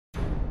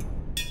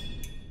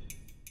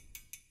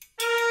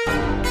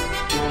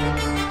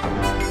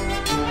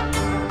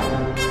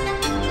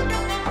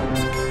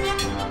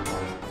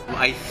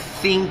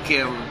think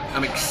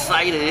I'm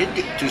excited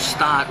to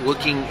start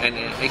working and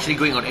actually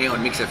going on air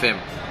on Mix FM.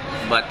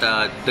 But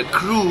the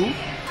crew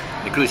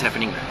is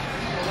happening.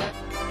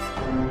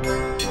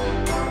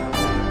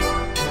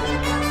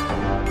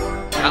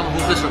 I'm a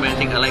hopeless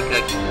romantic. I like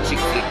chick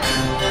flicks.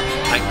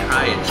 I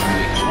cry at chick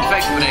flicks. In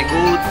fact, when I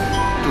go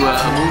to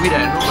a movie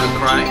that I know I'm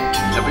gonna cry,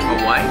 I bring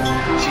my wife.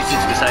 She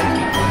sits beside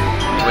me.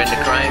 When the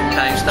crying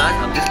time starts,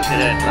 I'm just looking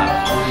at her and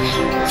laugh.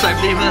 So I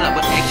blame her,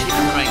 but actually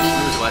I'm crying. She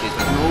knows what it is,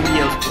 but nobody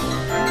else.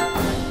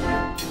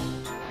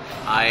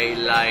 I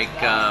like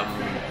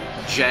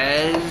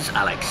jazz.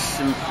 I like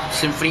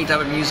symphony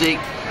type of music.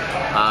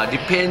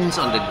 Depends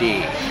on the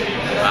day.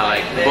 I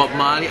like Bob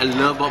Marley. I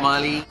love Bob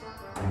Marley.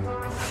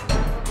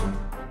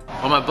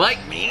 On my bike,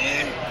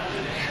 man.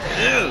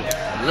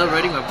 I love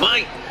riding my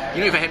bike.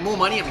 You know, if I had more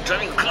money, I'd be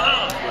driving a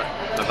car.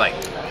 But my bike.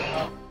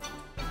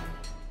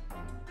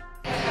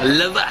 A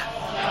lover.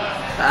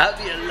 I'll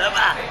be a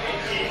lover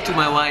to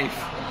my wife.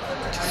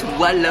 Just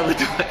one lover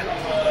to my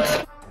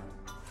wife.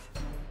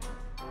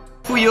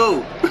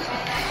 Puyo.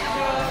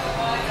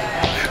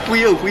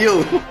 Puyo,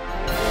 puyo.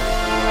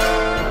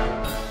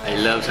 I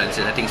love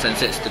sunsets. I think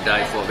sunsets to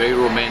die for. Very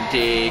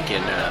romantic,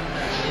 and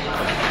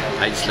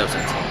I just love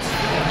sunsets.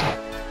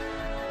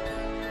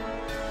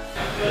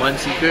 One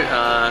secret,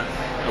 I'm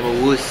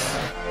a wuss.